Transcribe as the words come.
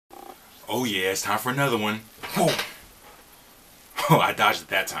Oh yeah, it's time for another one. Oh, oh, I dodged it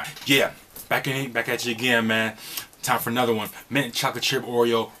that time. Yeah, back at you again, man. Time for another one. Mint chocolate chip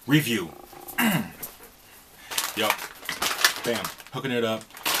Oreo review. Yup. Bam. Hooking it up.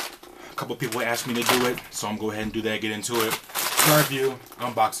 A couple people asked me to do it, so I'm gonna go ahead and do that. Get into it. Smart review,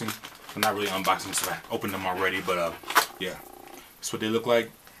 unboxing. Well, not really unboxing, so I opened them already, but yeah, that's what they look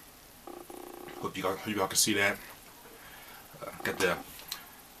like. Hope y'all can see that. Got the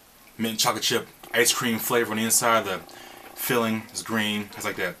mint chocolate chip ice cream flavor on the inside. The filling is green. It's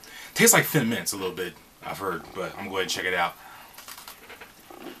like that. Tastes like Thin Mints a little bit, I've heard, but I'm going to check it out.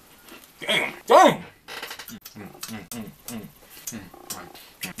 Damn! Damn!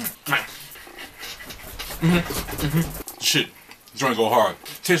 Shit, joint go hard.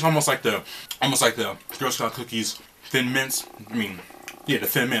 Tastes almost like the Girl Scout cookies Thin Mints. I mean, yeah, the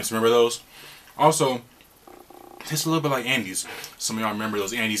Thin Mints. Remember those? Also, tastes a little bit like Andes. Some of y'all remember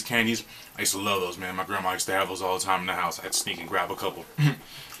those Andes candies? I used to love those, man. My grandma used to have those all the time in the house. I had to sneak and grab a couple.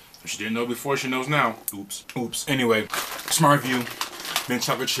 If she didn't know before, she knows now. Oops. Oops. Anyway, smart review. Mint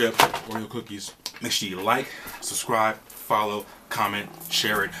chocolate chip Oreo cookies. Make sure you like, subscribe, follow, comment,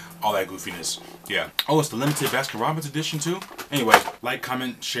 share it, all that goofiness. Yeah. Oh, it's the limited Baskin Robbins edition too. Anyway, like,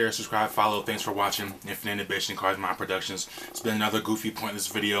 comment, share, subscribe, follow. Thanks for watching. Infinite Innovation Cars My Productions. It's been another goofy, pointless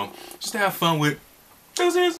video just to have fun with. Deuces.